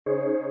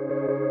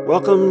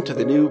Welcome to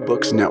the New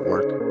Books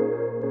Network.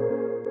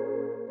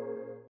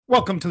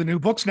 Welcome to the New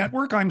Books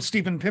Network. I'm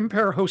Stephen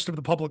Pimper, host of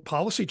the Public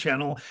Policy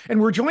Channel,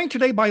 and we're joined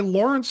today by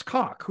Laurence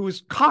Cox,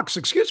 who's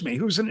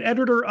an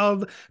editor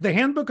of the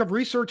Handbook of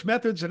Research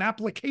Methods and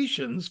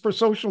Applications for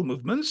Social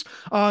Movements,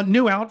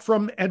 new out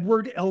from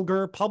Edward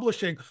Elgar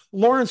Publishing.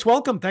 Laurence,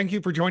 welcome. Thank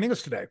you for joining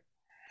us today.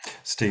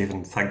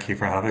 Stephen, thank you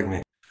for having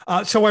me.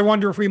 So I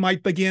wonder if we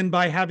might begin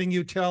by having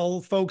you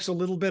tell folks a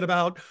little bit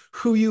about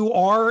who you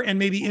are and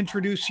maybe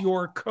introduce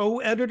your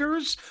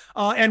co-editors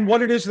and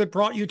what it is that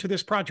brought you to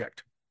this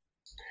project.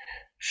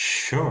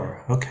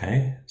 Sure.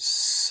 Okay.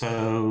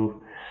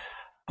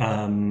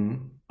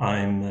 I'm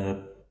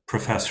a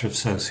professor of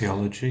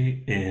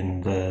sociology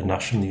in the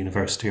National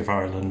University of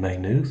Ireland,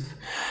 Maynooth,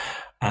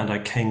 and I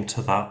came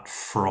to that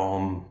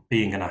from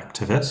being an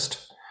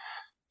activist.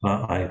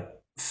 I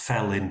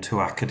fell into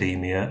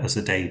academia as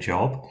a day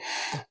job,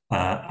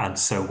 and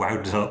so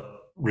wound up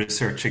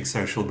researching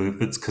social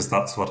movements because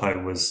that's what I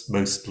was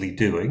mostly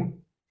doing.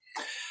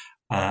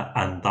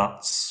 And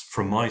that's,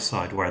 from my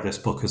side, where this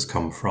book has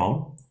come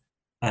from.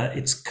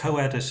 It's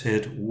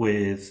co-edited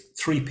with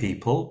three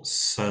people.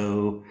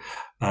 So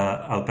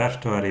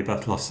Alberto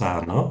Arribat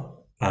Lozano,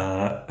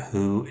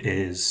 who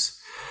is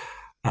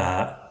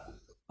a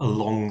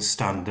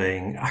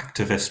long-standing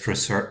activist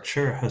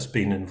researcher, has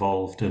been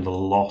involved in a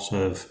lot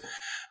of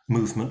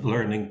movement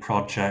learning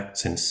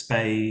projects in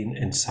Spain,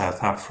 in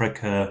South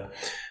Africa,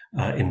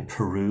 in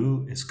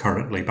Peru, is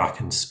currently back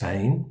in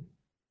Spain.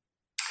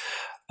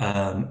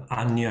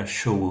 Ania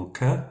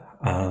Szałółka,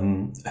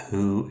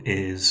 who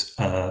is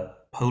a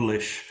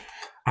Polish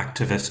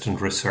activist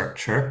and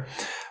researcher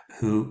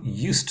who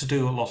used to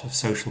do a lot of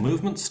social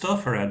movement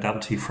stuff around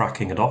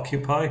anti-fracking and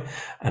Occupy,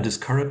 and is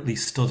currently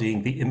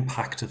studying the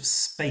impact of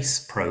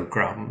space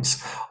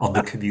programs on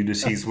the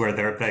communities where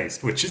they're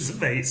based, which is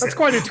amazing. That's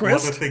quite a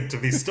twist. What a thing to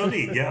be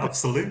studying. Yeah,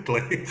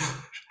 absolutely.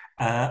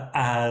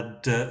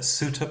 And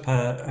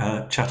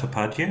Sutapa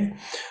Chattopadhyay,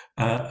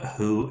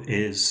 who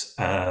is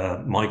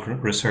a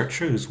migrant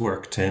researcher who's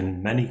worked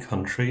in many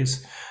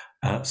countries,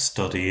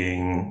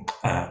 studying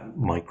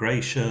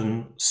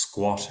migration,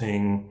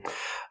 squatting,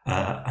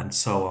 and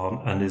so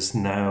on, and is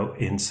now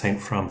in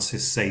St.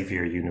 Francis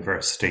Xavier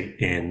University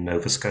in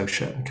Nova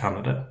Scotia in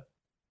Canada.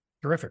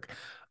 Terrific.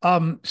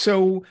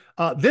 So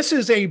this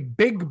is a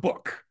big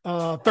book,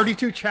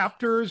 32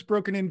 chapters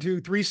broken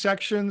into three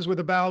sections with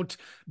about,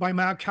 by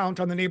my count,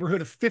 on the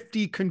neighborhood of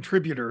 50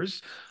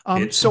 contributors.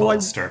 It's a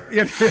monster.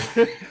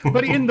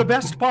 But in the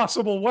best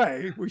possible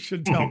way, we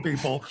should tell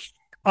people.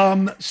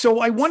 So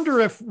I wonder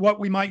if what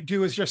we might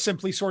do is just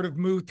simply sort of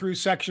move through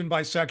section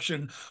by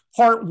section.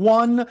 Part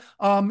one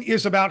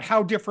is about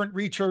how different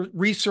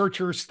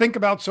researchers think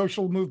about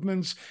social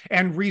movements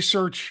and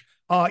research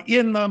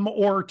in them,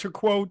 or to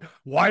quote,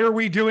 why are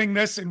we doing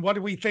this and what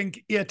do we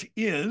think it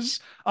is?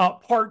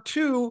 Part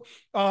two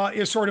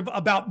is sort of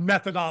about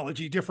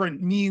methodology,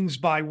 different means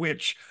by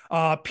which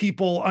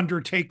people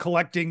undertake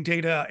collecting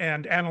data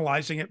and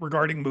analyzing it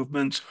regarding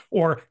movements,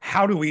 or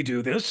how do we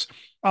do this?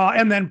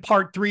 And then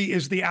part three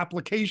is the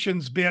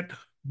applications bit.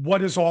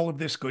 What is all of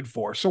this good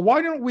for? So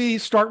why don't we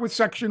start with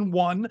section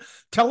one?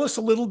 Tell us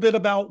a little bit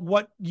about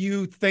what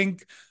you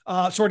think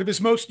sort of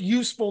is most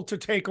useful to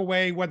take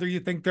away, whether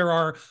you think there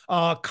are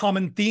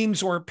common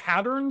themes or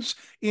patterns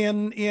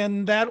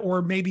in that,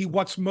 or maybe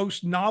what's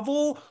most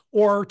novel,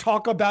 or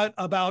talk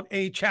about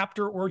a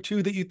chapter or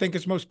two that you think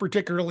is most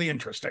particularly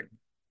interesting.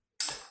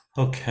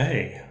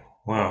 Okay.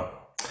 Wow.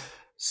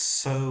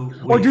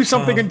 Or do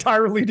something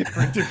entirely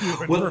different if you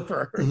would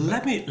prefer.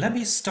 Let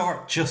me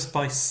start just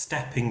by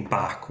stepping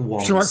back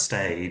one Sure.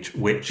 stage,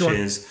 which Sure.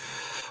 is,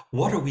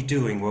 what are we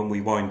doing when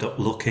we wind up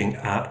looking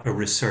at a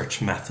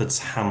research methods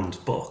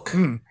handbook?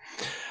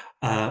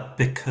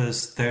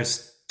 Because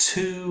there's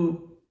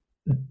two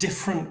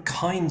different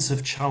kinds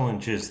of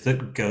challenges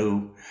that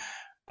go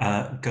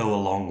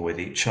along with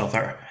each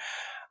other.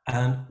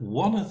 And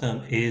one of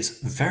them is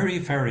very,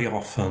 very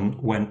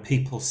often when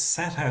people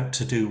set out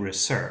to do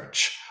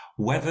research,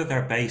 whether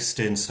they're based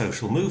in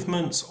social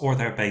movements or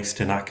they're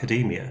based in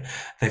academia,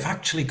 they've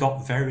actually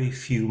got very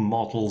few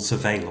models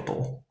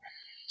available.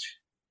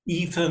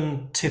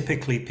 Even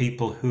typically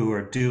people who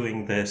are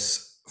doing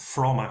this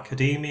from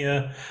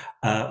academia,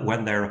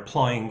 when they're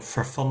applying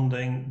for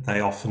funding, they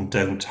often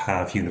don't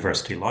have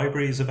university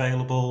libraries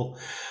available.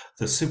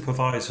 The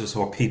supervisors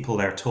or people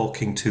they're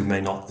talking to may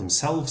not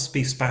themselves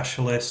be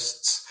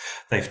specialists.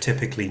 They've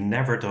typically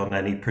never done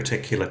any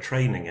particular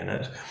training in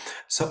it.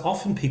 So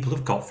often people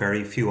have got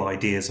very few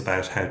ideas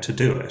about how to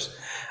do it.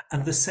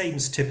 And the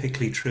same's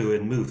typically true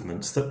in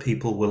movements, that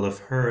people will have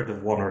heard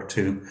of one or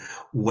two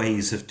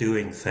ways of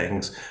doing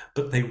things,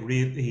 but they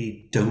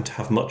really don't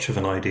have much of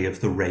an idea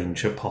of the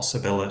range of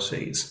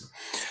possibilities.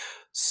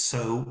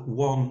 So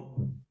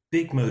one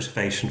big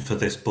motivation for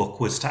this book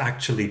was to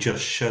actually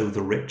just show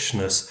the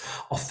richness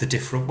of the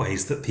different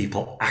ways that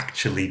people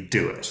actually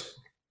do it.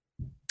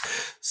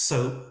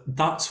 So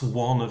that's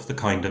one of the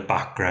kind of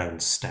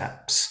background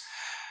steps.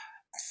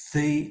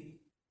 The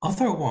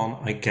other one,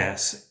 I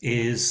guess,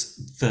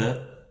 is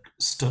that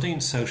studying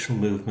social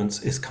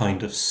movements is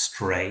kind of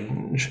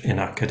strange in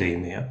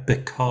academia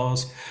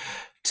because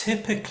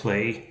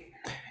typically,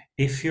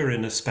 if you're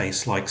in a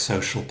space like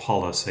social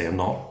policy, I'm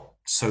not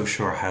so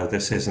sure how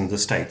this is in the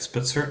States,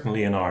 but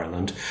certainly in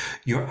Ireland,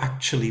 you're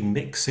actually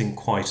mixing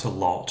quite a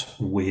lot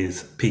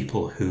with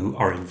people who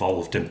are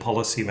involved in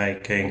policy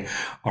making,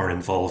 are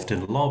involved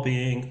in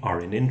lobbying,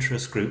 are in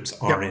interest groups,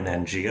 are in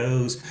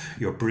NGOs.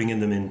 You're bringing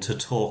them in to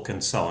talk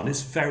and so on.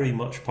 It's very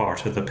much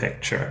part of the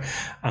picture.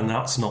 And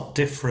that's not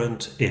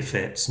different if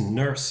it's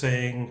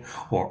nursing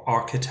or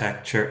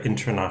architecture,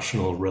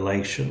 international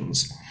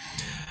relations.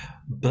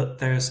 But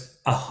there's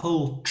a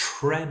whole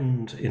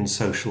trend in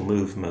social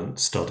movement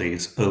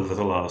studies over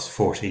the last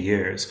 40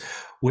 years,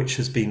 which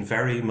has been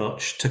very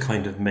much to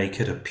kind of make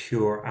it a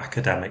pure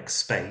academic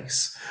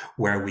space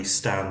where we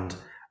stand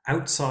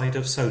outside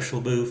of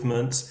social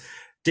movements,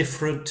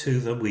 different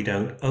to them. We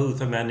don't owe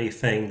them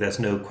anything. There's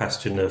no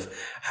question of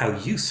how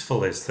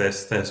useful is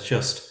this. There's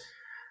just,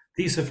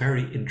 these are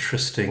very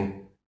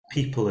interesting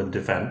people and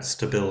events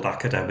to build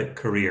academic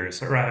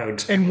careers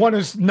around. And one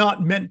is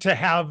not meant to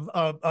have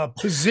a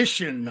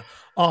position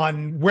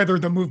on whether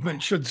the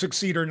movement should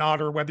succeed or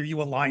not, or whether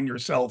you align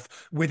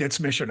yourself with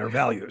its mission or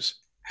values.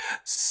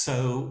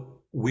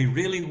 So we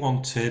really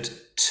wanted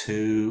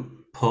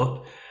to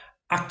put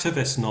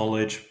activist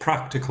knowledge,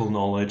 practical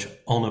knowledge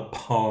on a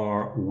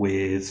par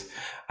with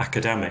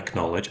academic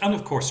knowledge. And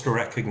of course, to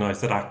recognize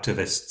that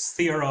activists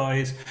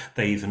theorize,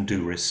 they even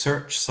do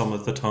research some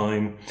of the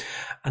time,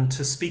 and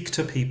to speak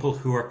to people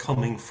who are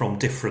coming from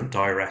different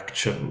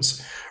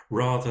directions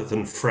rather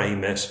than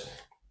frame it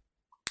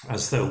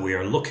as though we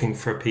are looking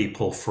for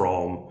people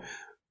from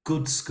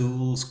good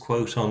schools,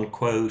 quote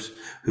unquote,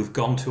 who've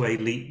gone to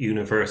elite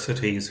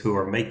universities, who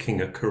are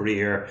making a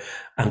career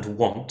and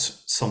want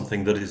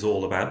something that is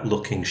all about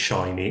looking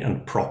shiny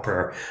and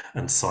proper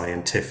and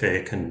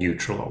scientific and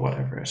neutral or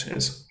whatever it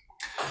is.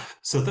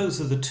 So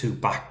those are the two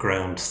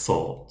background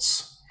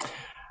thoughts.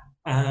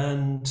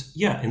 And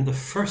yeah, in the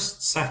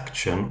first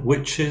section,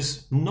 which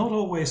is not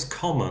always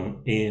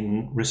common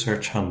in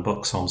research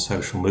handbooks on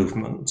social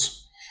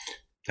movements,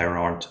 there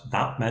aren't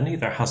that many.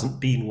 There hasn't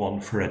been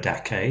one for a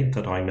decade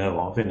that I know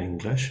of in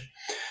English.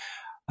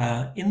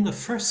 In the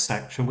first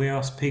section, we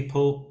asked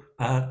people,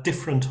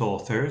 different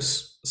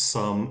authors,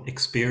 some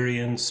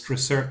experienced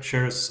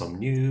researchers, some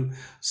new,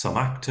 some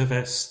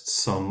activists,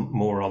 some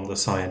more on the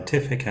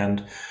scientific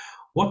end.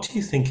 What do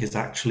you think is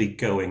actually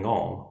going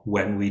on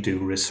when we do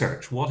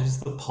research? What is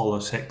the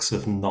politics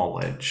of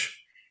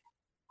knowledge?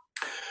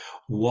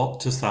 What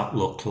does that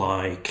look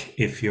like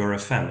if you're a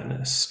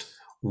feminist?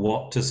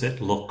 What does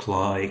it look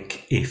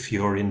like if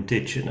you're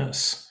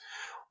Indigenous?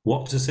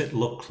 What does it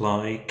look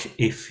like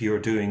if you're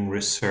doing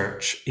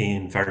research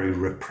in very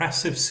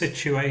repressive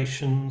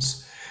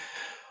situations?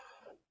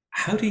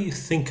 How do you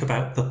think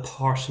about the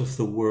part of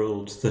the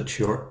world that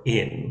you're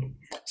in?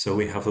 So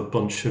we have a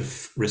bunch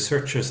of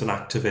researchers and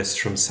activists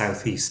from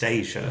Southeast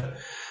Asia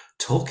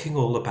talking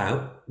all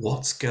about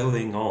what's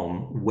going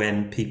on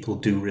when people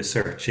do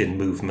research in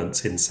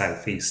movements in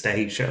Southeast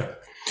Asia.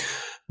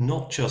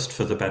 Not just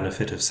for the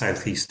benefit of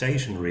Southeast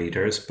Asian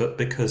readers, but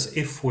because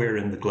if we're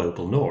in the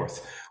global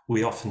north,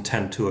 we often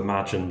tend to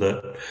imagine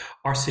that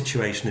our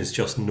situation is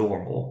just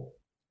normal.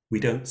 We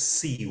don't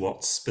see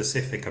what's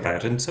specific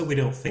about it, and so we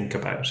don't think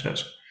about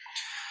it.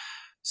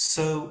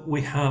 So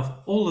we have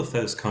all of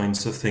those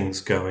kinds of things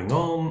going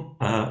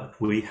on.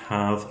 We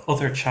have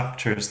other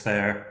chapters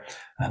there.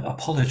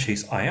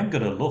 Apologies, I am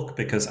going to look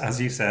because, as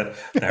you said,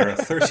 there are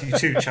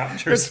 32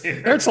 chapters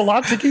here. It's a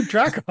lot to keep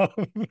track of.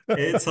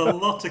 It's a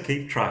lot to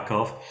keep track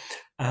of.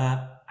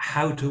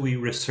 How do we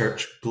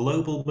research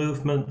global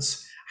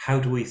movements? How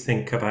do we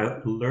think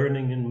about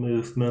learning in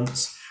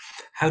movements?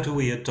 How do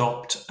we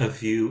adopt a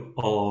view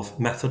of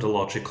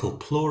methodological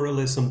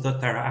pluralism,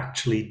 that there are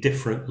actually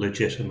different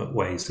legitimate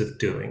ways of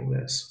doing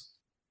this?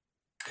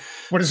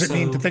 What does it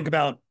mean to think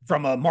about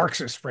from a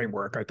Marxist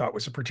framework? I thought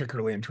was a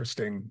particularly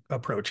interesting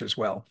approach as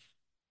well.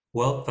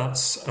 Well,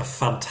 that's a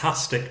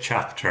fantastic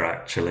chapter,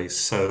 actually.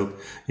 So,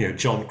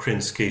 John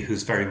Krinsky,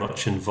 who's very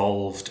much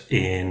involved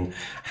in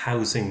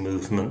housing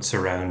movements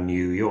around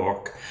New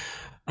York,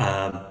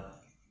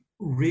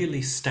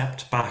 really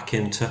stepped back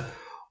into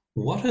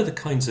what are the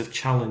kinds of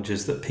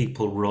challenges that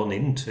people run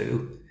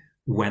into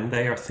when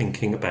they are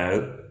thinking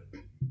about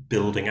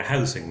building a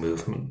housing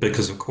movement?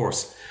 Because, of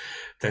course,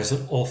 there's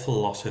an awful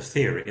lot of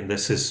theory, and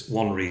this is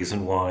one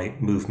reason why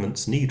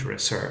movements need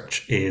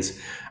research,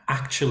 is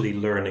actually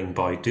learning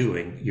by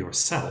doing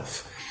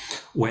yourself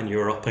when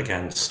you're up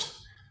against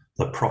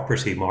the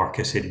property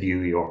market in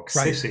New York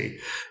City.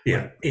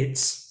 Yeah,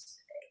 it's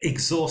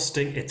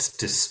exhausting, it's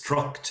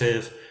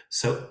destructive.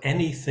 So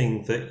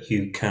anything that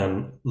you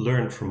can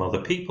learn from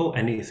other people,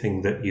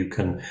 anything that you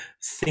can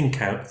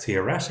think out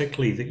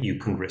theoretically, that you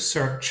can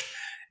research,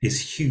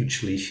 is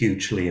hugely,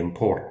 hugely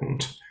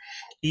important.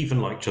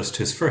 Even like just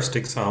his first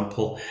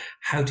example,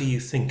 how do you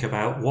think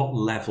about what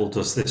level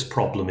does this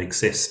problem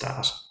exist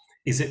at?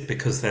 Is it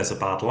because there's a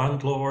bad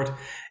landlord?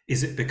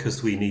 Is it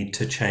because we need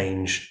to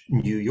change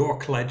New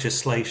York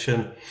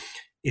legislation?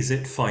 Is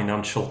it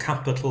financial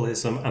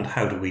capitalism, and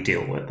how do we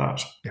deal with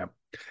that? Yeah.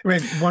 I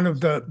mean, one of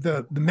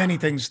the many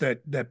things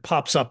that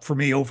pops up for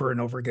me over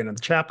and over again in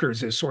the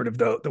chapters is sort of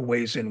the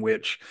ways in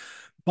which,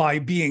 by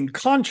being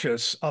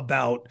conscious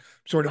about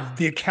sort of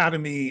the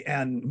academy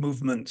and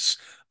movements,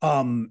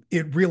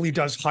 it really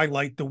does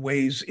highlight the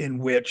ways in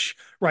which,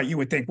 right, you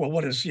would think, well,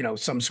 what is,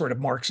 some sort of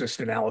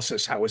Marxist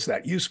analysis? How is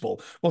that useful?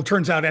 Well, it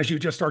turns out, as you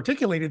just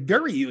articulated,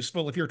 very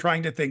useful if you're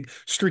trying to think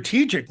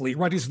strategically,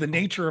 what is the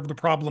nature of the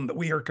problem that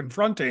we are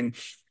confronting,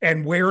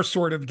 and where,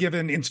 sort of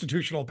given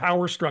institutional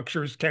power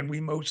structures, can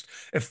we most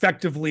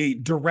effectively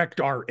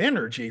direct our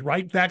energy,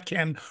 right? That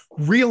can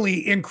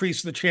really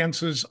increase the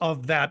chances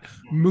of that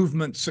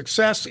movement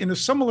success. In a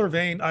similar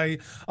vein, I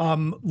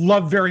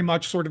love very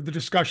much sort of the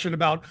discussion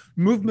about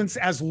movements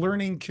as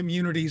learning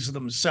communities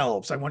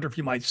themselves. I wonder if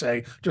you might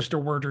say just a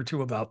word or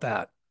two about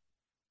that.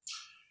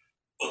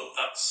 Well,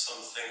 that's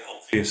something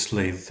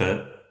obviously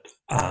that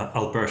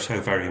Alberto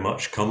very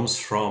much comes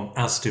from,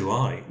 as do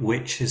I,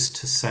 which is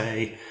to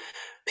say,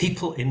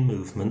 people in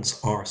movements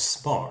are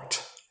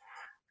smart.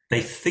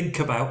 They think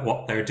about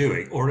what they're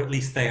doing, or at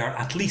least they are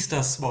at least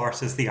as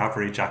smart as the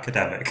average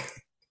academic.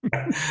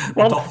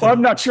 Well,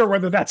 I'm not sure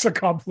whether that's a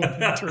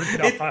compliment or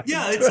not.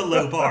 Yeah, it's a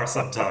low bar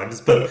sometimes,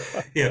 but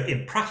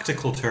in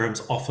practical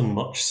terms, often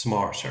much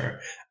smarter.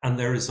 And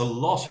there is a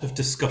lot of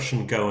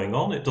discussion going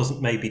on. It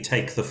doesn't maybe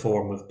take the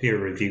form of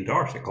peer-reviewed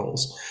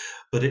articles,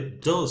 but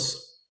it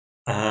does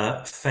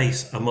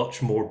face a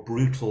much more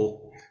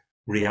brutal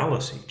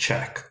reality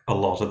check a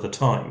lot of the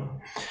time.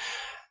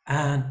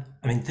 And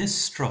I mean, this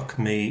struck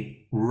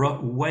me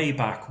way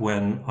back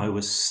when I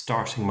was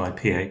starting my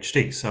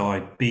PhD. So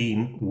I'd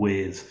been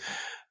with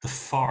the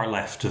far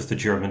left of the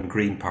German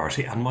Green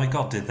Party, and my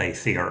God, did they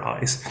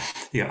theorize.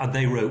 And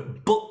they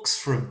wrote books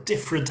from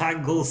different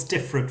angles,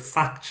 different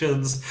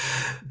factions,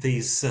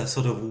 these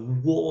sort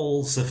of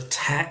walls of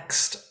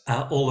text,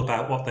 all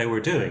about what they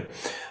were doing.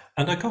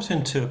 And I got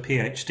into a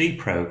PhD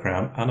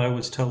program, and I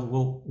was told,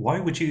 well, why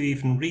would you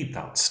even read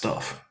that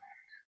stuff?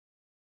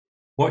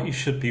 What you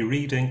should be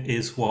reading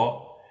is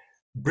what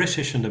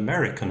British and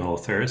American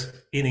authors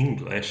in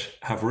English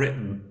have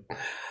written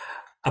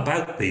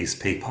about these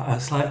people. I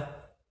was like,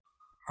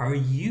 are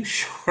you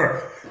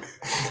sure?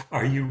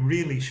 Are you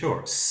really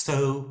sure?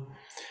 So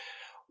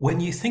when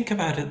you think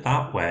about it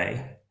that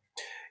way,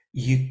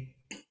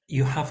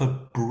 you have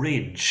a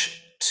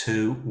bridge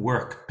to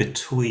work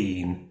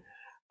between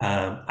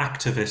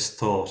activist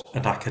thought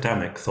and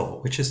academic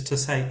thought, which is to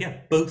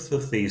say, both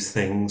of these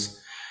things,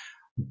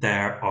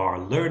 there are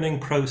learning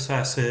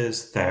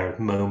processes, there are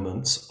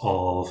moments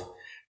of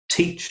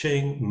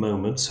teaching,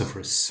 moments of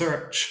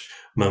research,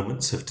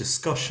 moments of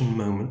discussion,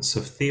 moments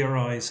of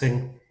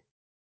theorizing.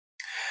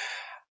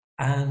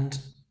 And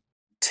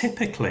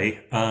typically,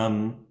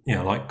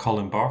 like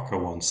Colin Barker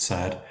once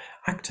said,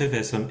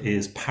 activism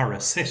is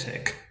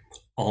parasitic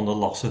on a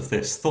lot of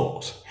this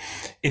thought.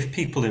 If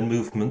people in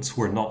movements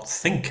were not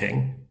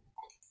thinking,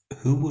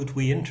 who would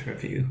we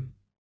interview?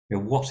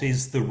 What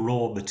is the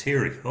raw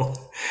material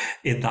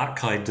in that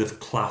kind of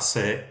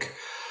classic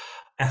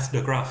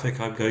ethnographic,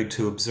 I'm going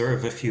to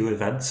observe a few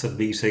events and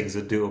meetings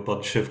and do a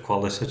bunch of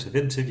qualitative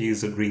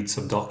interviews and read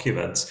some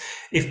documents?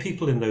 If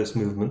people in those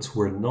movements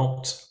were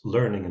not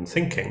learning and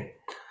thinking,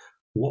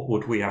 what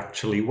would we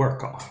actually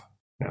work off?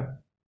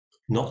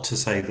 Not to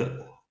say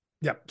that.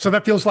 Yeah, so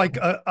that feels like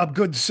a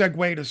good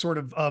segue to sort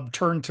of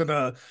turn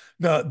to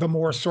the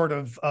more sort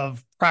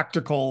of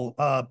practical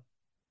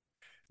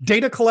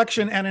data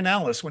collection and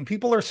analysis. When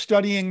people are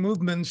studying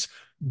movements,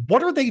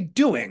 what are they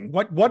doing?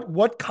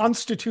 What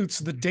constitutes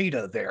the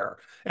data there,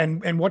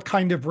 and what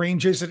kind of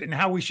range is it, and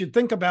how we should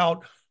think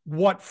about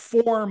what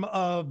form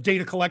of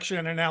data collection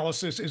and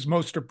analysis is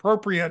most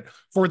appropriate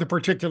for the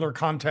particular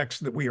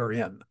context that we are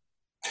in?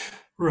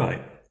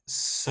 Right.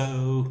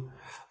 So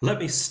let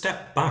me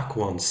step back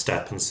one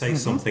step and say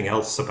something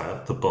else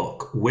about the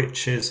book,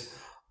 which is,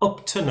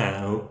 up to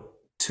now,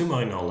 to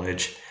my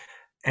knowledge,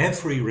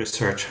 every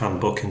research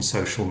handbook in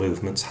social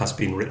movements has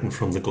been written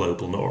from the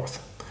global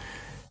north.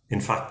 In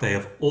fact, they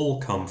have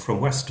all come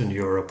from Western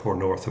Europe or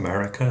North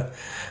America,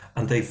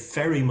 and they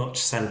very much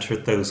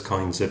centered those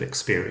kinds of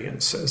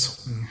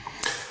experiences.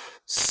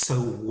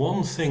 So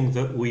one thing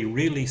that we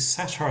really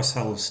set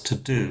ourselves to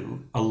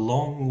do,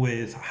 along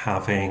with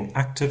having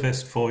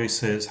activist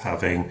voices,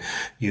 having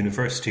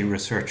university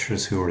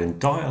researchers who are in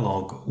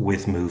dialogue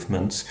with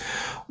movements,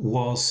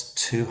 was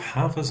to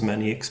have as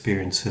many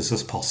experiences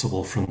as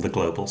possible from the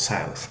global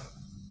south.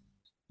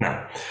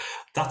 Now,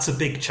 that's a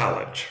big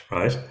challenge,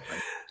 right?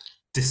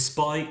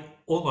 Despite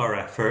all our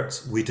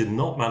efforts, we did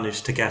not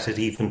manage to get it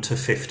even to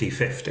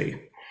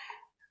 50-50.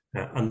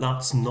 And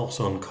that's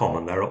not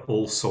uncommon. There are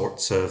all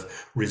sorts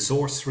of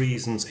resource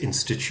reasons,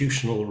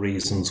 institutional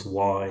reasons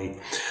why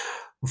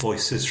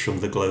voices from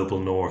the global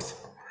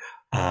north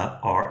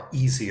are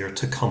easier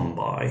to come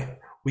by.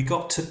 We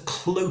got to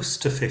close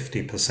to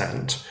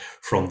 50%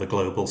 from the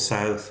global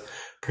south,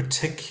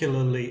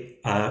 particularly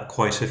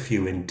quite a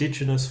few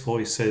indigenous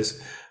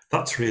voices.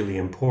 That's really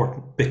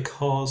important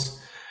because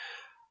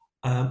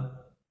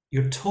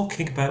you're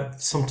talking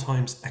about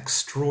sometimes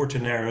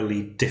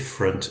extraordinarily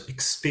different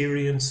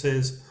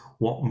experiences.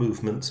 What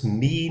movements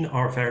mean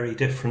are very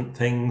different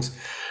things.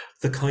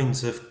 The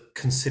kinds of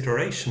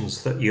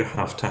considerations that you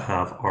have to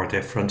have are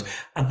different.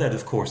 And then,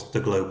 of course, the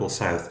Global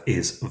South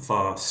is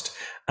vast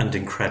and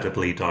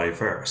incredibly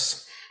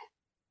diverse.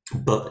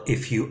 But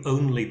if you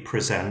only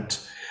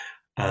present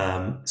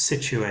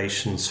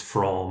situations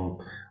from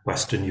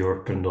Western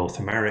Europe and North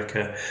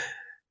America,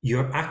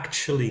 you're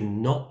actually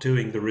not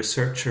doing the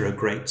researcher a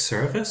great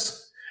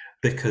service,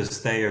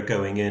 because they are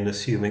going in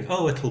assuming,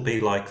 oh, it'll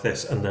be like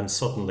this, and then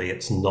suddenly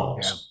it's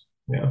not.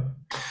 Yeah.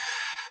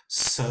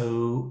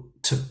 So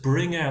to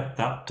bring out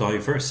that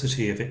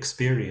diversity of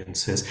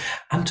experiences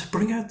and to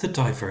bring out the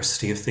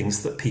diversity of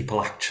things that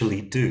people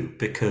actually do,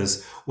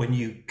 because when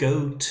you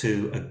go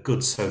to a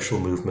good social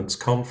movements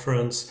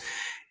conference,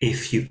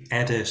 if you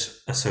edit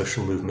a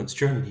social movements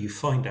journal, you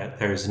find out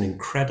there is an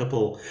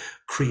incredible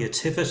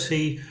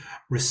creativity,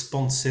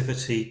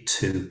 responsivity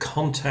to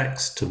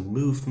context, to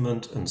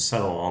movement, and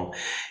so on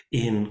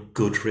in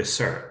good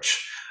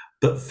research.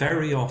 But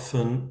very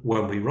often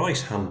when we write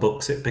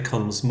handbooks, it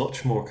becomes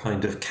much more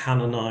kind of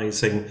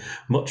canonizing,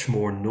 much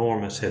more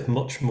normative,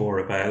 much more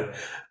about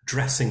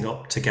dressing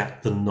up to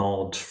get the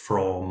nod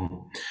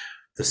from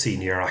the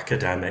senior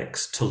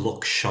academics, to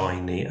look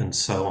shiny, and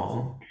so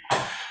on.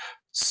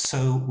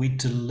 So we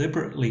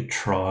deliberately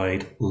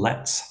tried,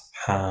 let's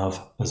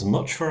have as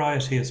much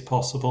variety as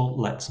possible.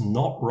 Let's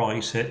not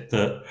write it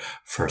that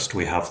first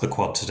we have the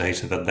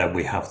quantitative and then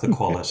we have the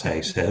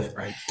qualitative.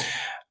 Right.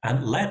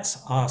 And let's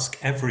ask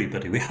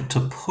everybody, we had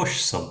to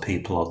push some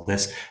people on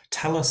this,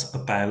 tell us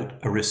about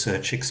a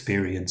research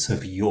experience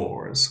of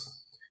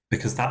yours,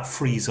 because that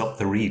frees up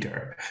the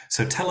reader.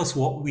 So tell us,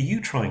 what were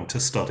you trying to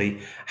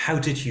study? How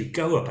did you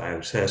go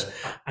about it?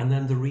 And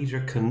then the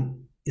reader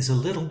is a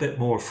little bit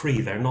more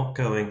free. They're not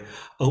going,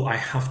 oh, I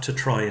have to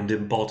try and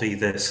embody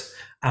this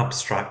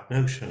abstract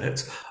notion.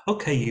 It's,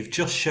 okay, you've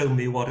just shown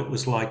me what it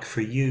was like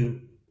for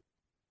you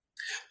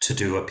to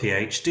do a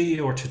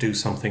PhD or to do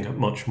something at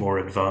much more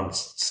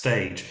advanced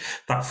stage.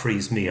 That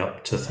frees me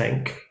up to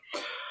think.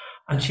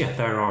 And yet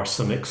there are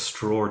some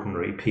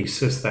extraordinary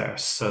pieces there.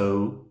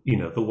 So,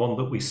 the one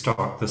that we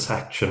start the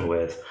section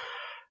with,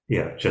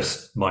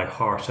 just my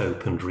heart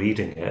opened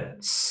reading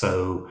it.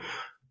 So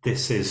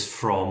this is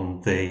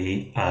from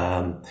the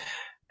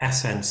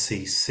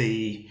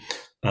SNCC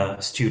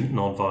Student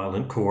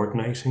Nonviolent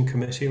Coordinating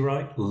Committee,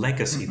 right?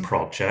 Legacy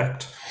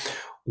Project,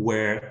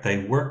 where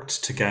they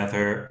worked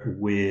together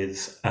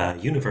with a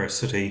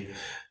university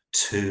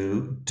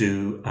to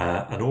do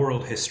an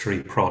oral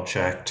history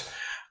project,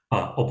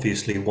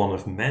 obviously one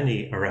of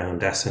many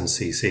around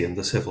SNCC and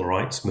the civil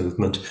rights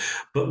movement,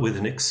 but with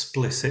an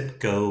explicit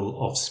goal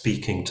of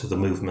speaking to the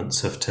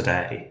movements of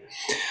today.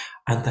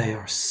 And they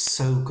are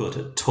so good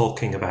at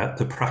talking about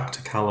the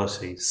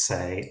practicalities,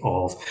 say,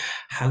 of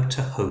how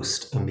to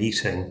host a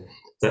meeting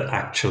that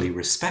actually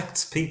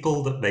respects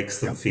people, that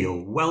makes them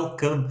feel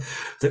welcome,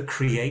 that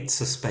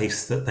creates a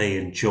space that they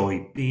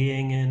enjoy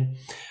being in.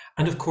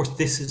 And of course,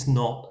 this is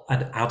not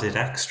an added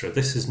extra.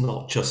 This is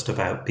not just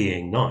about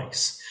being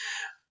nice.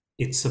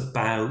 It's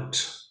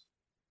about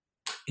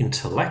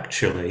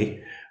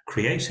intellectually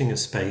creating a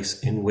space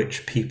in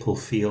which people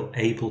feel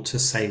able to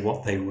say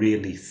what they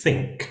really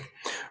think,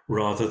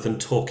 rather than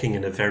talking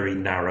in a very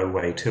narrow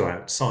way to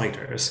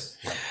outsiders.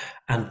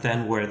 And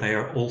then where they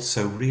are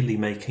also really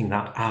making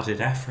that added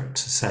effort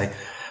to say,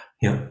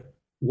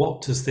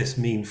 what does this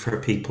mean for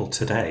people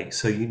today?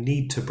 So you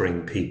need to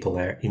bring people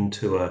there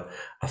into a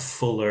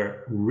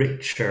fuller,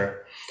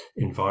 richer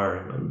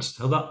environment.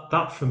 So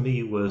that for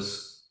me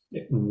was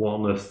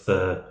one of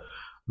the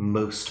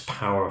most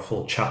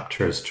powerful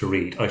chapters to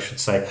read. I should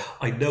say,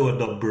 I know a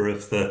number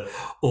of the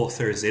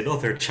authors in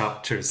other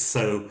chapters,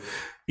 so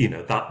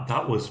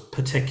that was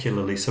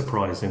particularly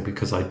surprising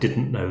because I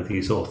didn't know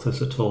these authors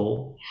at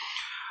all.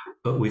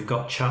 But we've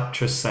got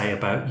chapters, say,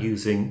 about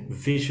using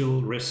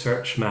visual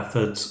research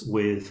methods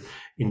with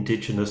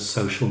indigenous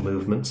social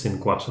movements in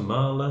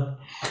Guatemala.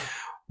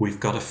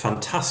 We've got a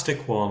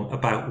fantastic one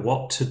about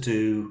what to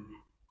do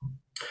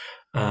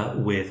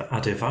with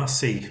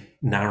Adivasi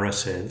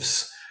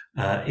narratives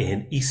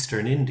in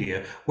Eastern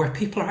India, where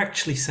people are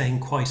actually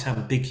saying quite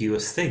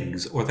ambiguous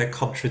things, or they're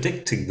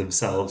contradicting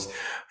themselves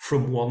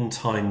from one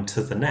time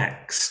to the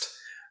next.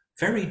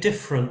 Very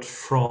different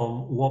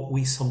from what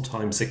we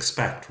sometimes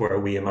expect, where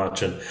we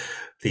imagine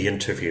the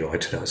interview, I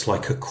don't know, it's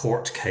like a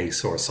court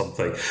case or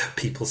something.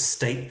 People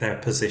state their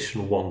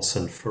position once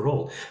and for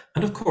all.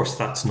 And of course,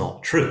 that's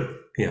not true.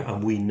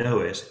 And we know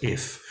it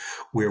if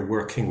we're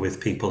working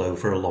with people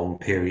over a long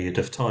period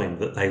of time,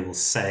 that they will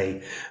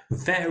say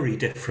very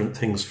different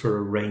things for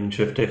a range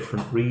of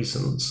different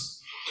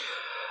reasons.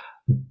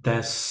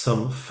 There's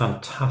some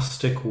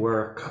fantastic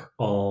work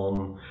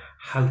on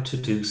how to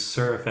do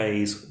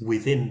surveys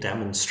within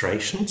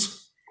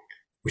demonstrations,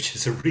 which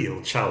is a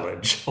real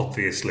challenge,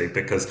 obviously,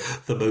 because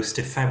the most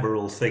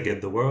ephemeral thing in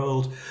the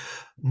world,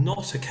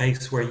 not a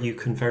case where you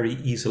can very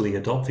easily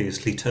and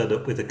obviously turn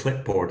up with a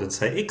clipboard and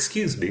say,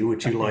 excuse me,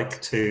 would you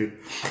like to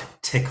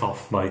tick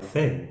off my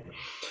thing?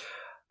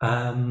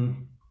 Yeah,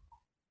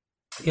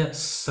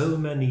 so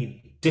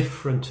many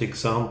different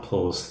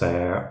examples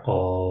there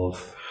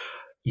of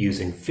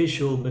using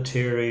visual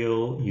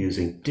material,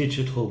 using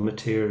digital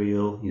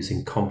material,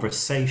 using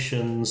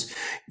conversations,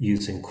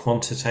 using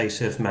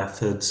quantitative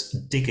methods,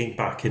 digging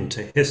back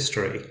into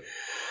history.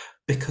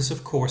 Because,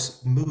 of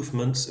course,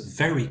 movements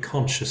very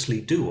consciously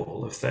do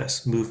all of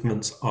this.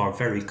 Movements are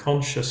very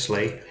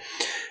consciously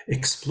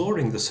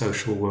exploring the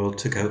social world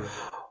to go,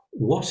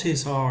 what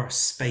is our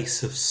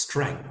space of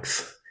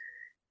strength?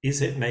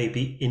 Is it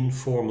maybe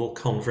informal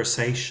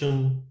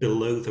conversation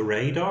below the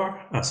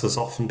radar, as has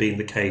often been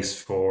the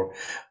case for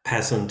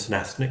peasant and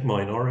ethnic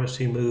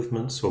minority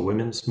movements or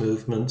women's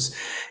movements?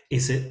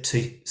 Is it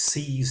to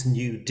seize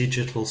new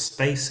digital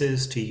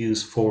spaces, to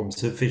use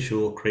forms of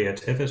visual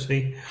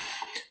creativity?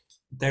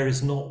 There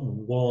is not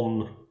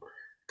one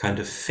kind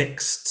of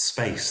fixed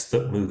space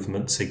that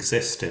movements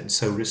exist in.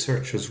 So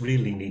researchers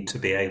really need to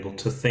be able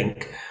to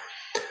think,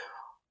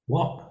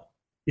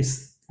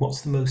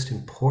 what's the most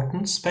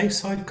important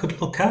space I could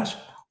look at?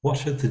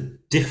 What are the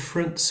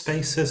different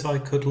spaces I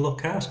could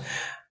look at?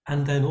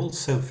 And then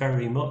also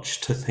very much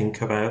to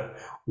think about,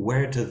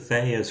 where do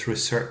they as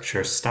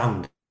researchers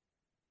stand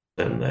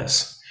in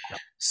this?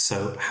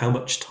 So how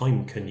much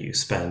time can you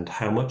spend?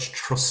 How much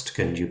trust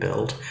can you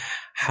build?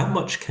 How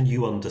much can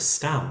you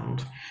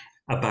understand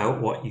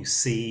about what you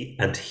see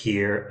and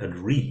hear and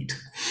read?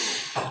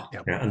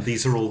 Yep. Yeah, and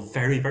these are all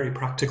very, very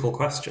practical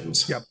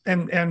questions. Yep.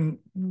 And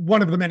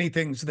one of the many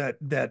things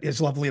that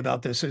is lovely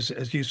about this is,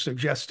 as you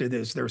suggested,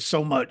 is there's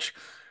so much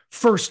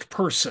first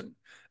person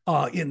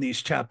in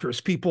these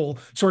chapters, people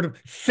sort of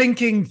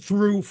thinking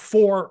through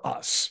for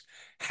us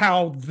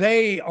how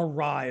they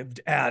arrived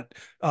at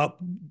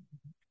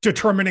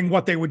determining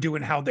what they would do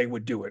and how they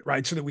would do it,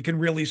 right? So that we can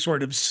really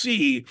sort of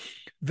see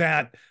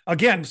that,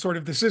 again, sort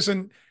of this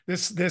isn't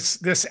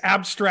this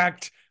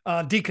abstract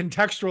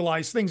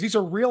decontextualized things. These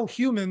are real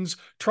humans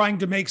trying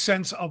to make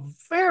sense of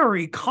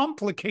very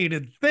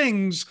complicated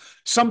things,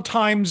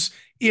 sometimes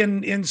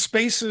in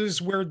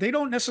spaces where they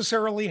don't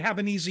necessarily have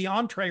an easy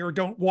entree or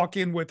don't walk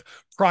in with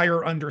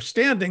prior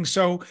understanding.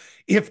 So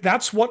if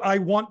that's what I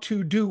want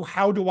to do,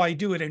 how do I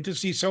do it? And to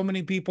see so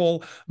many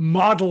people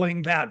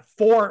modeling that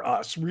for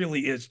us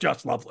really is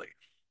just lovely.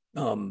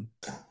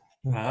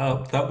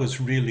 That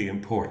was really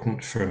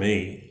important for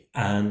me,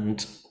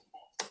 and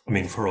I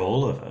mean for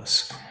all of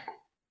us.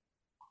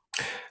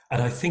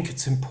 And I think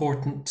it's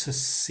important to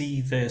see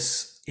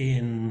this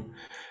in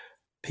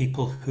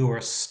people who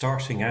are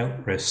starting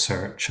out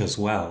research as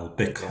well,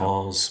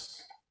 because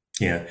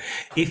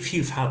if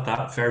you've had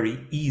that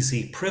very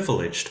easy,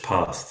 privileged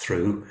path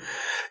through,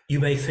 you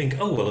may think,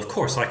 oh, well, of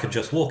course, I could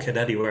just walk in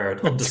anywhere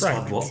and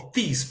understand what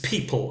these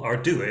people are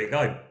doing.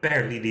 I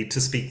barely need to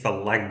speak the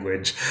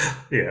language,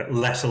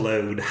 let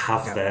alone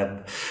have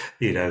them,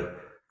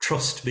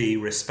 trust me,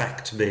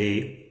 respect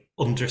me,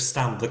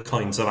 understand the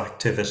kinds of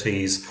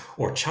activities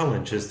or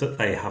challenges that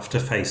they have to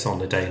face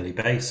on a daily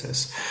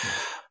basis.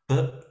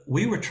 But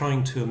we were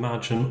trying to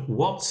imagine,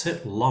 what's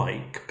it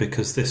like,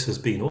 because this has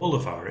been all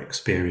of our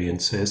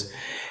experiences,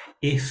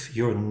 if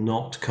you're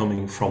not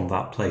coming from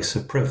that place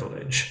of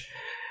privilege.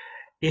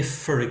 If,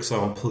 for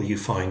example, you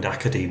find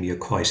academia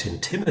quite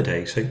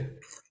intimidating,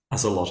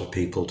 as a lot of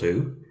people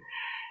do,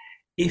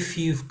 if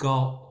you've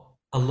got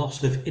a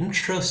lot of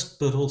interest,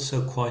 but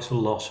also quite a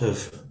lot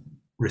of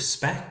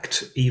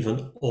respect,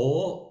 even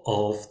awe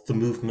of the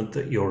movement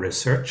that you're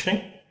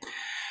researching,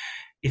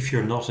 if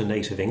you're not a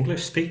native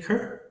English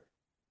speaker,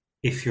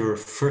 if you're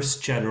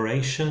first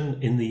generation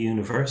in the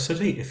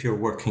university, if you're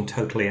working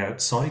totally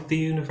outside the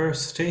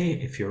university,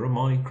 if you're a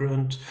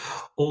migrant,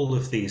 all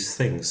of these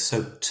things.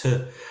 So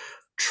to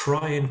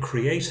try and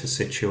create a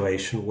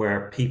situation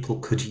where people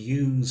could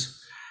use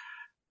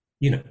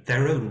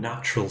their own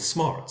natural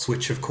smarts,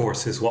 which of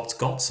course is what's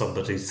got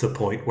somebody to the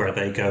point where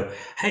they go,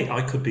 hey,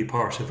 I could be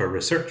part of a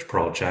research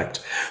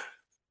project.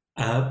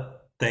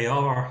 They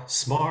are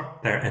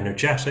smart, they're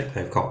energetic,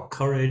 they've got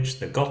courage,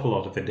 they've got a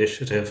lot of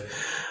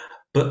initiative,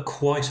 but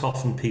quite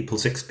often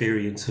people's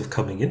experience of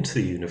coming into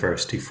the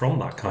university from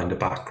that kind of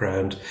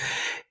background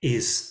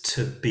is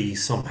to be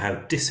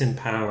somehow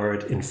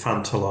disempowered,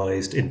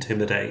 infantilized,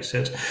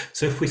 intimidated.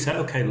 So if we say,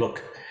 okay,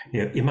 look,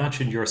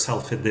 imagine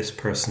yourself in this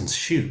person's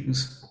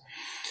shoes,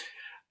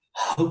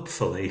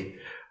 hopefully,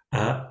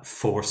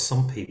 for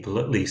some people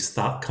at least,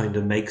 that kind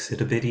of makes it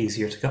a bit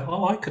easier to go,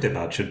 oh, I could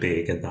imagine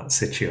being in that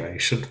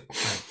situation.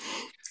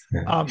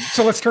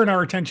 So let's turn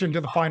our attention to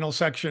the final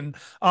section.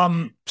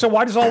 So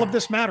why does all of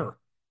this matter?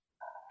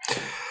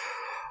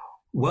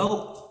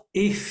 Well,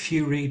 if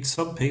you read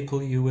some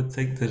people, you would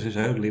think that it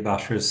only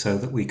matters so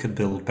that we can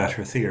build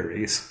better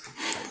theories.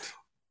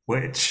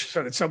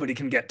 So that somebody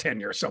can get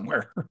tenure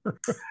somewhere.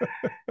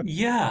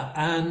 Yeah,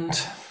 and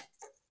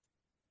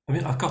I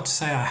mean, I've got to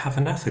say I have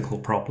an ethical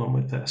problem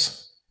with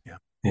this.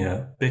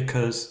 Yeah,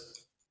 because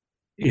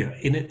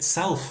in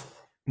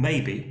itself,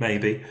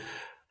 maybe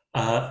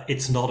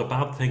it's not a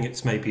bad thing.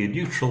 It's maybe a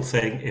neutral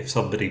thing if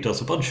somebody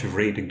does a bunch of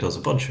reading, does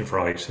a bunch of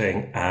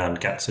writing, and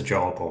gets a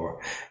job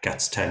or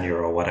gets tenure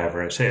or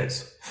whatever it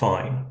is.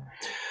 Fine.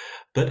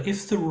 But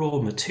if the raw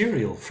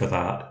material for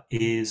that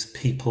is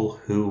people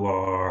who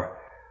are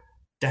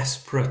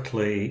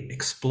desperately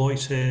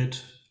exploited,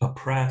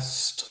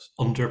 oppressed,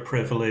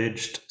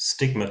 underprivileged,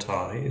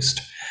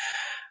 stigmatized,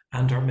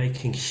 and are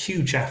making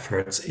huge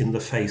efforts in the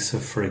face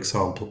of, for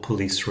example,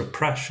 police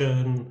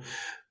repression,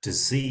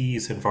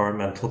 disease,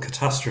 environmental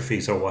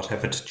catastrophes, or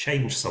whatever, to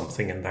change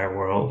something in their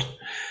world.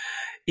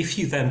 If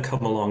you then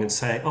come along and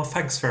say, oh,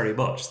 thanks very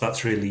much,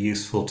 that's really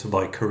useful to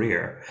my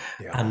career,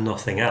 and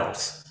nothing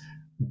else,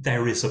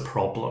 there is a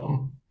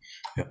problem.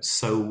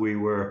 So we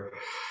were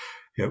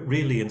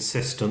really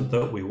insistent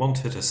that we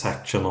wanted a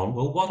section on,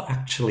 well, what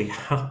actually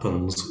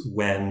happens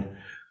when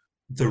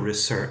the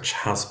research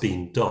has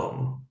been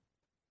done?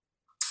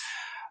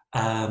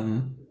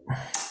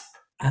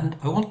 And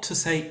I want to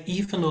say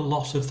even a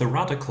lot of the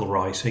radical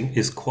writing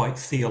is quite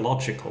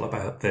theological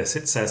about this.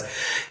 It says,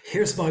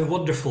 here's my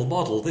wonderful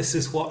model. This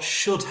is what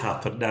should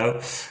happen. Now,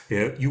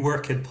 you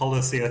work in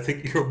policy. I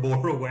think you're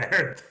more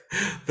aware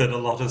than a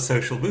lot of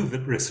social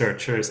movement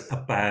researchers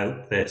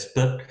about this.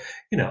 But,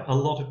 a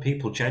lot of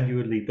people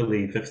genuinely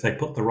believe if they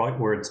put the right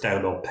words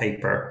down on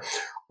paper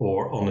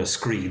or on a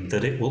screen,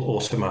 that it will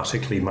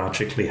automatically,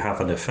 magically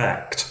have an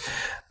effect.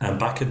 And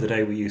back in the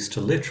day, we used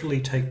to literally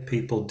take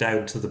people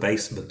down to the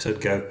basement and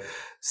go,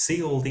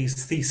 see all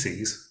these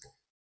theses?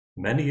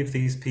 Many of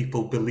these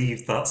people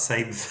believe that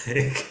same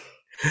thing.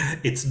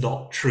 It's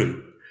not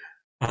true.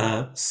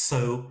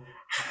 So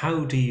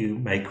how do you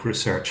make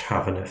research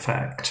have an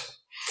effect?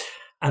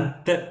 And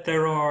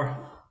there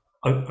are,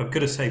 I'm going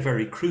to say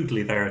very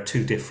crudely, there are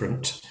two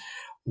different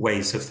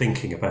ways of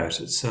thinking about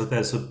it. So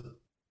there's a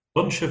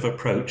bunch of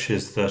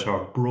approaches that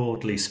are,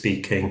 broadly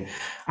speaking,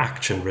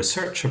 action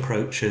research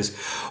approaches,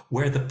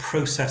 where the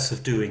process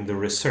of doing the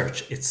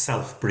research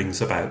itself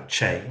brings about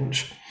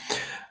change.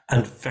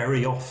 And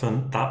very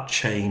often that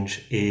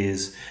change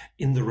is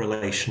in the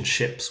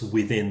relationships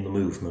within the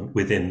movement,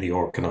 within the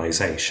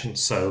organization.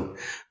 So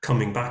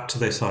coming back to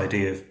this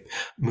idea of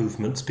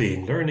movements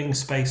being learning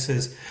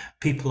spaces,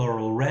 people are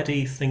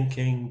already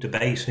thinking,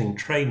 debating,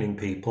 training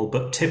people,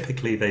 but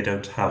typically they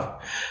don't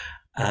have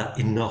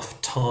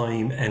enough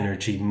time,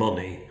 energy,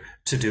 money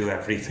to do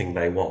everything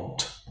they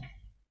want.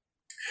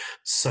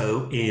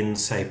 So in,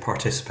 say,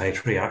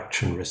 participatory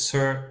action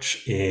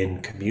research,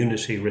 in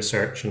community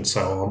research and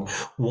so on,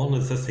 one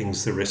of the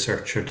things the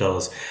researcher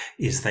does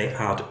is they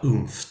add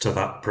oomph to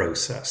that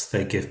process.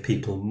 They give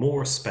people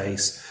more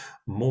space,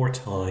 more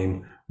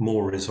time,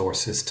 more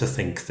resources to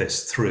think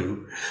this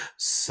through.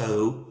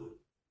 So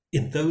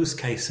in those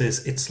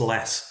cases, it's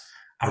less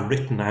a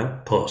written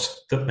output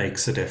that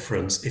makes a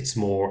difference. It's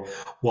more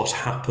what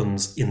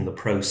happens in the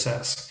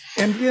process.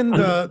 And in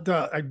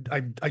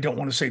I don't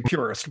want to say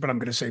purist, but I'm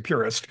going to say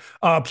purist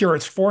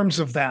forms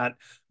of that,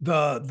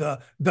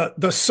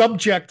 the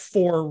subject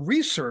for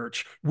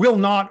research will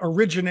not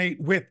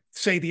originate with,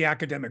 say, the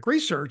academic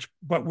research,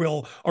 but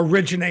will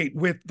originate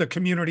with the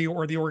community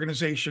or the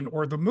organization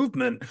or the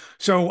movement.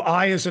 So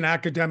I, as an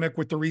academic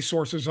with the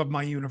resources of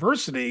my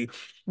university,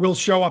 will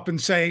show up and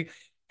say,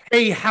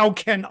 hey, how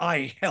can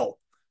I help?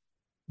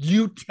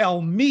 You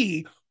tell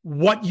me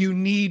what you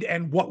need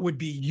and what would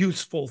be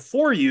useful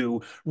for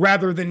you,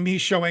 rather than me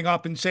showing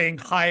up and saying,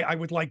 hi, I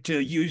would like to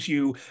use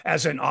you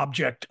as an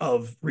object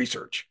of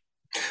research.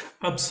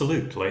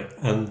 Absolutely.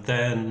 And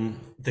then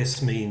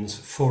this means,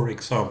 for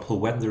example,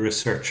 when the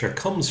researcher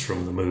comes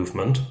from the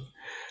movement,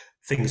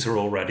 things are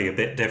already a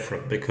bit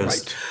different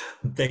because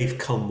they've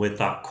come with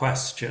that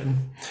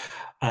question.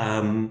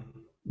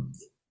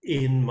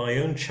 In my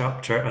own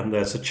chapter, and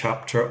there's a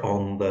chapter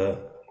on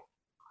the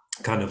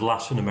kind of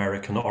Latin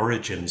American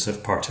origins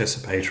of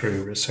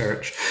participatory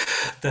research,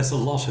 there's a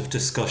lot of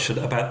discussion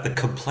about the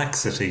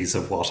complexities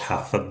of what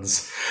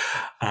happens.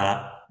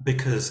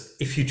 Because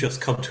if you just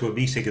come to a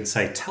meeting and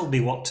say, tell me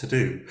what to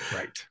do,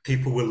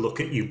 people will look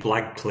at you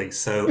blankly.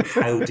 So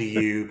how do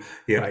you,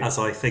 as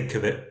I think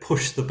of it,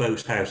 push the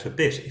boat out a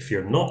bit if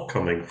you're not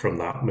coming from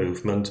that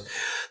movement,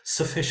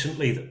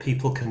 sufficiently that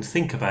people can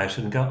think about it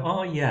and go,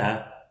 oh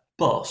yeah,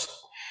 but...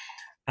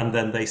 And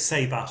then they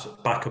say that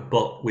back a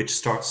but, which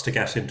starts to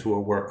get into a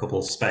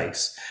workable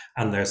space.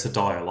 And there's a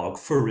dialogue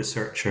for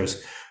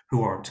researchers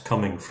who aren't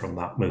coming from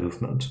that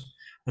movement.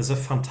 There's a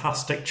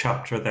fantastic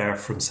chapter there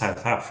from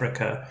South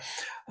Africa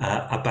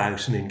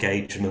about an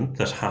engagement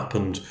that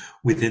happened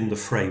within the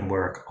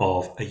framework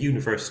of a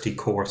university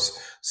course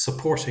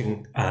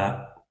supporting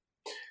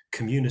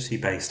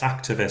community-based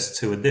activists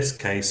who, in this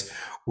case,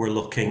 were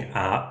looking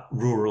at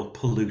rural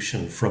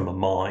pollution from a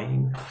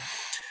mine.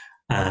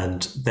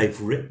 And they've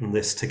written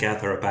this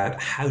together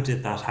about how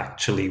did that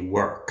actually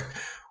work,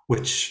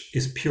 which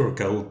is pure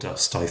gold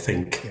dust, I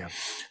think,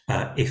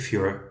 if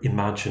you're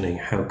imagining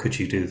how could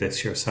you do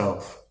this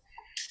yourself.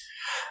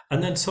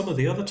 And then some of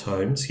the other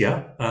times,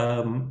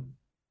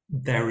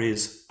 there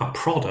is a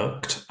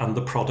product and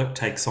the product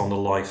takes on a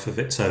life of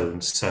its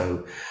own.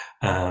 So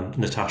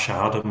Natasha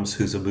Adams,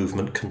 who's a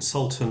movement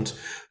consultant,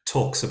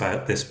 talks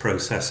about this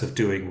process of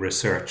doing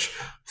research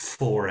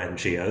for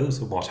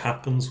NGOs and what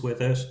happens with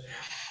it.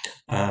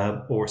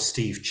 or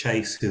Steve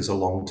Chase, who's a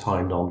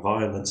long-time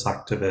nonviolence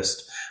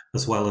activist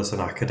as well as an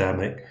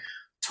academic,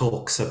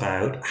 talks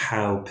about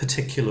how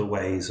particular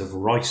ways of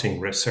writing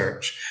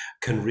research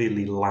can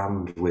really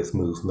land with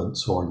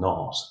movements or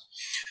not.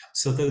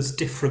 So those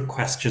different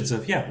questions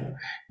of,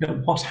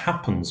 what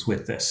happens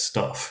with this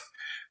stuff?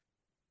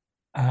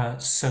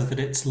 So that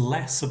it's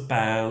less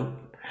about,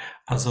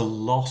 as a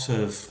lot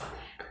of,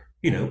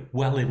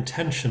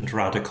 well-intentioned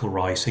radical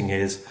writing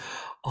is,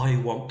 I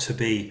want to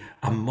be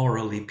a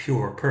morally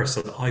pure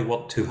person. I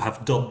want to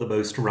have done the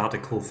most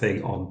radical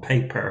thing on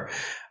paper.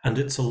 And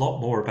it's a lot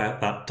more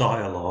about that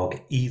dialogue,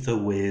 either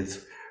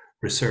with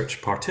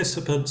research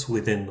participants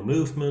within the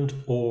movement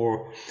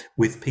or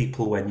with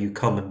people when you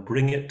come and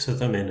bring it to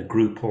them in a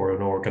group or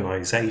an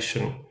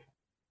organization.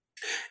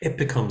 It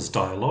becomes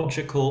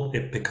dialogical,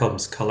 it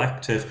becomes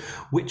collective,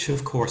 which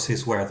of course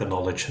is where the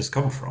knowledge has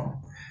come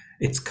from.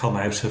 It's come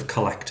out of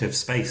collective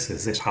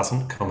spaces. It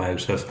hasn't come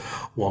out of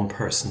one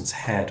person's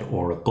head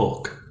or a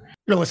book.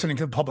 You're listening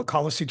to the Public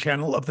Policy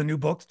channel of the New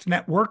Books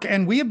Network,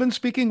 and we have been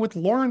speaking with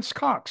Laurence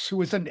Cox, who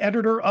is an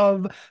editor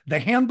of the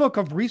Handbook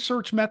of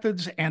Research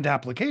Methods and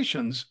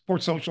Applications for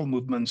Social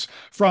Movements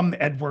from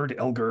Edward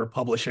Elgar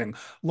Publishing.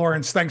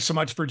 Laurence, thanks so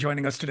much for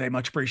joining us today.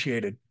 Much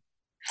appreciated.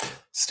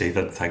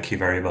 Stephen, thank you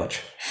very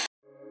much.